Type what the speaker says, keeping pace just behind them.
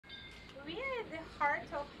the heart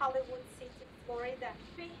of Hollywood City, Florida.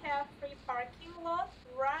 We have free parking lot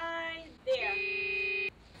right there.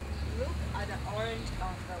 Look at the orange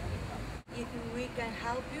on the window. If we can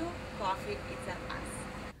help you, coffee is an us.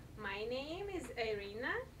 My name is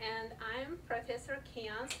Irina, and I'm Professor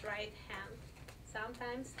Kian's right hand,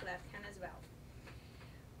 sometimes left hand as well.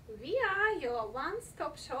 We are your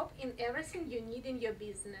one-stop shop in everything you need in your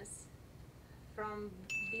business, from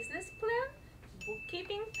business plan,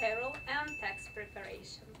 bookkeeping, payroll, and tax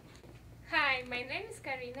preparation. Hi, my name is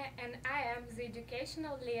Karina and I am the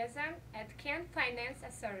Educational Liaison at Kian Finance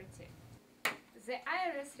Authority. The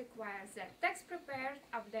IRS requires that tax preparers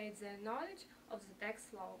update their knowledge of the tax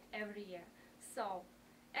law every year. So,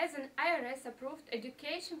 as an IRS-approved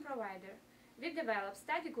education provider, we develop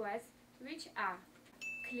study guides which are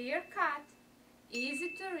clear-cut,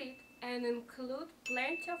 easy to read, and include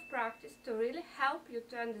plenty of practice to really help you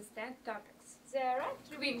to understand topics. There are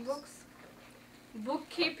QuickBooks,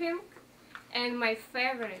 bookkeeping, and my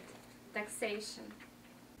favorite, taxation.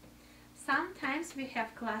 Sometimes we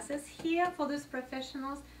have classes here for those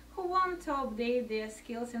professionals who want to update their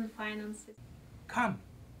skills in finances. Come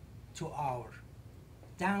to our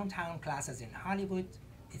downtown classes in Hollywood.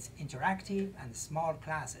 It's interactive and small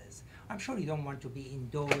classes. I'm sure you don't want to be in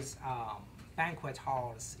those banquet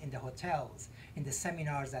halls, in the hotels, in the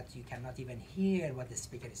seminars that you cannot even hear what the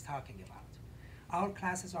speaker is talking about. Our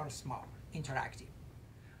classes are small, interactive.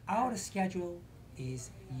 Our schedule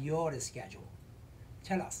is your schedule.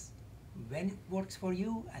 Tell us when it works for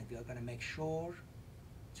you, and we are going to make sure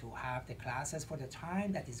to have the classes for the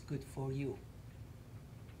time that is good for you.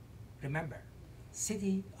 Remember,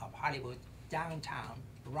 City of Hollywood, downtown,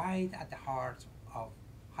 right at the heart of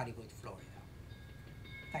Hollywood, Florida.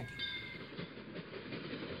 Thank you.